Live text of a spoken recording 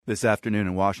This afternoon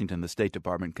in Washington, the State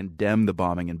Department condemned the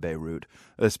bombing in Beirut.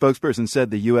 A spokesperson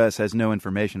said the U.S. has no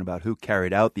information about who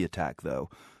carried out the attack, though.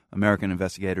 American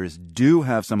investigators do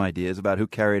have some ideas about who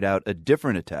carried out a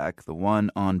different attack, the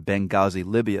one on Benghazi,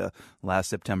 Libya,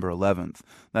 last September 11th.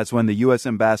 That's when the U.S.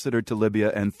 ambassador to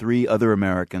Libya and 3 other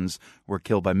Americans were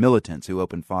killed by militants who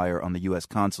opened fire on the U.S.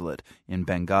 consulate in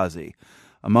Benghazi.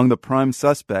 Among the prime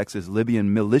suspects is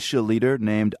Libyan militia leader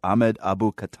named Ahmed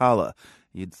Abu Khattala.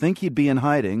 You'd think he'd be in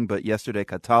hiding, but yesterday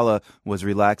Khattala was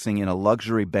relaxing in a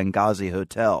luxury Benghazi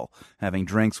hotel, having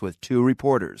drinks with 2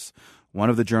 reporters. One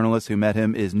of the journalists who met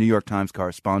him is New York Times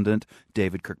correspondent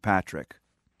David Kirkpatrick.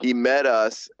 He met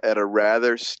us at a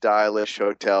rather stylish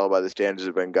hotel by the standards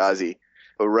of Benghazi,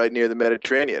 right near the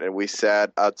Mediterranean, and we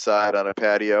sat outside on a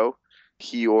patio.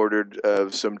 He ordered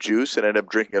some juice and ended up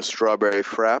drinking a strawberry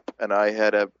frappe, and I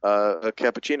had a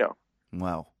cappuccino.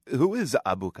 Wow. Who is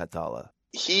Abu Khattala?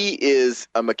 He is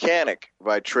a mechanic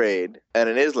by trade and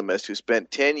an Islamist who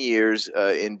spent 10 years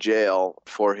in jail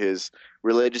for his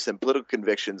religious and political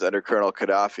convictions under Colonel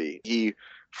Gaddafi. He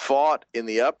fought in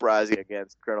the uprising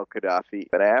against Colonel Gaddafi,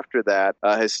 and after that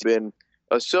has been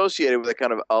associated with a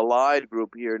kind of allied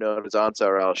group here known as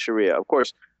Ansar al-Sharia. Of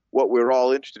course, what we're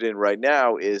all interested in right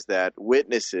now is that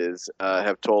witnesses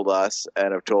have told us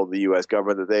and have told the U.S.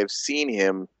 government that they've seen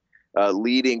him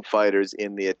leading fighters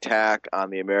in the attack on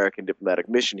the American diplomatic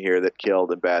mission here that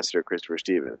killed Ambassador Christopher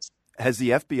Stevens. Has the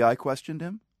FBI questioned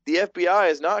him? The FBI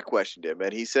has not questioned him,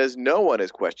 and he says no one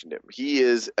has questioned him. He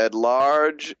is at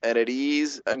large and at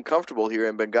ease and comfortable here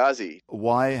in Benghazi.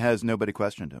 Why has nobody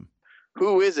questioned him?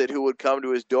 Who is it who would come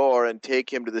to his door and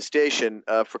take him to the station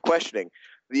for questioning?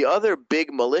 The other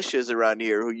big militias around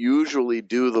here who usually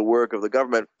do the work of the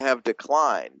government have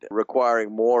declined,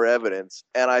 requiring more evidence.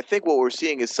 And I think what we're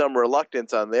seeing is some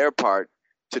reluctance on their part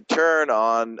to turn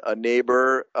on a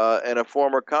neighbor and a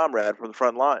former comrade from the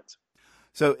front lines.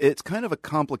 So it's kind of a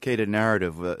complicated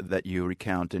narrative that you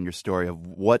recount in your story of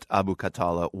what Abu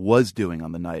Khattala was doing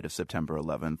on the night of September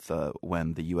 11th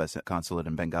when the U.S. consulate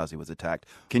in Benghazi was attacked.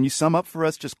 Can you sum up for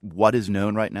us just what is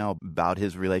known right now about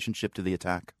his relationship to the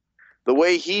attack? The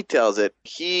way he tells it,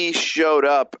 he showed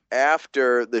up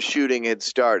after the shooting had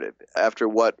started, after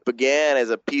what began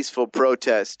as a peaceful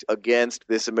protest against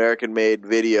this American-made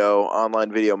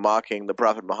online video mocking the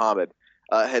Prophet Muhammad,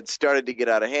 had started to get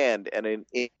out of hand. And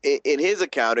in his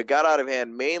account, it got out of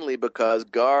hand mainly because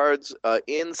guards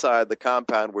inside the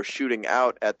compound were shooting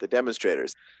out at the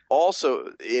demonstrators.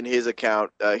 Also, in his account,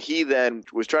 he then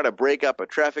was trying to break up a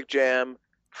traffic jam,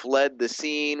 fled the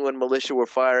scene when militia were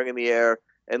firing in the air,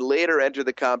 and later entered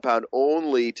the compound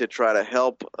only to try to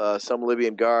help some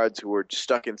Libyan guards who were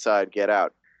stuck inside get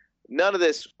out. None of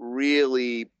this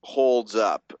really holds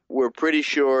up. We're pretty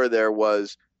sure there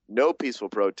was no peaceful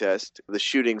protest. The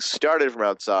shooting started from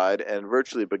outside and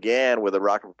virtually began with a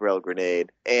rocket-propelled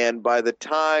grenade. And by the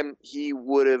time he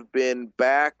would have been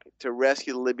back to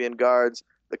rescue the Libyan guards,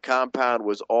 the compound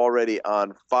was already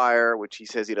on fire, which he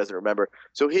says he doesn't remember.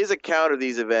 So his account of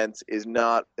these events is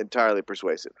not entirely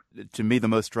persuasive. To me, the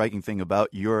most striking thing about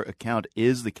your account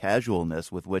is the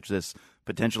casualness with which this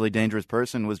potentially dangerous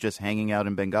person was just hanging out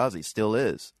in Benghazi, still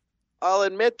is. I'll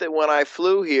admit that when I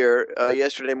flew here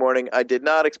yesterday morning, I did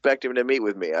not expect him to meet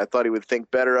with me. I thought he would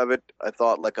think better of it. I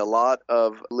thought, like a lot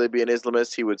of Libyan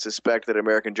Islamists, he would suspect that an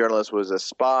American journalist was a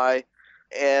spy.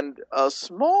 And a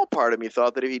small part of me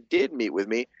thought that if he did meet with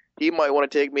me, he might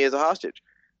want to take me as a hostage.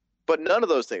 But none of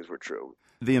those things were true.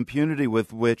 The impunity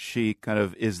with which he kind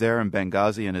of is there in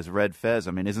Benghazi in his red fez,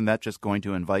 I mean, isn't that just going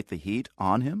to invite the heat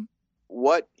on him?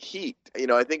 What heat?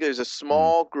 I think there's a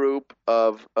small group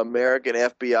of American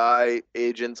FBI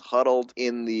agents huddled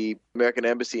in the American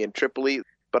embassy in Tripoli.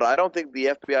 But I don't think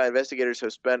the FBI investigators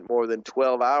have spent more than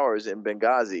 12 hours in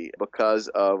Benghazi because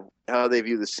of how they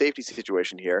view the safety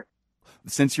situation here.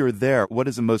 Since you're there, what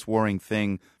is the most worrying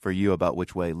thing for you about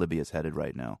which way Libya is headed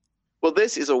right now? Well,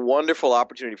 this is a wonderful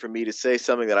opportunity for me to say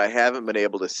something that I haven't been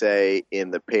able to say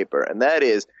in the paper. And that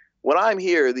is, when I'm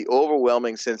here, the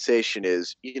overwhelming sensation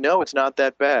is, it's not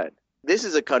that bad. This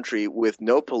is a country with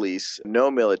no police,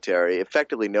 no military,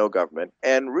 effectively no government,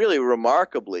 and really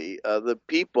remarkably, the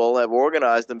people have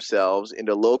organized themselves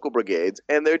into local brigades,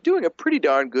 and they're doing a pretty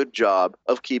darn good job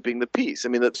of keeping the peace. I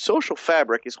mean, the social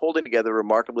fabric is holding together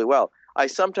remarkably well. I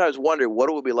sometimes wonder what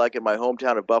it would be like in my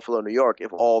hometown of Buffalo, New York,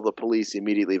 if all the police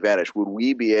immediately vanished. Would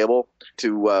we be able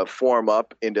to form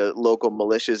up into local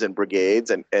militias and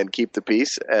brigades and keep the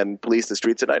peace and police the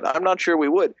streets at night? I'm not sure we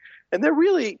would. And they're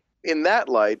really, in that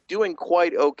light, doing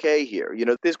quite okay here.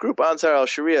 This group Ansar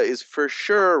al-Sharia is for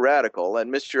sure radical,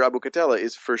 and Mr. Abu Khattala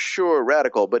is for sure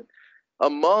radical, but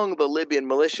among the Libyan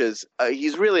militias,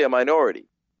 he's really a minority.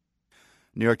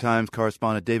 New York Times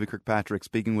correspondent David Kirkpatrick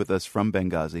speaking with us from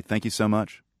Benghazi. Thank you so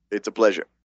much. It's a pleasure.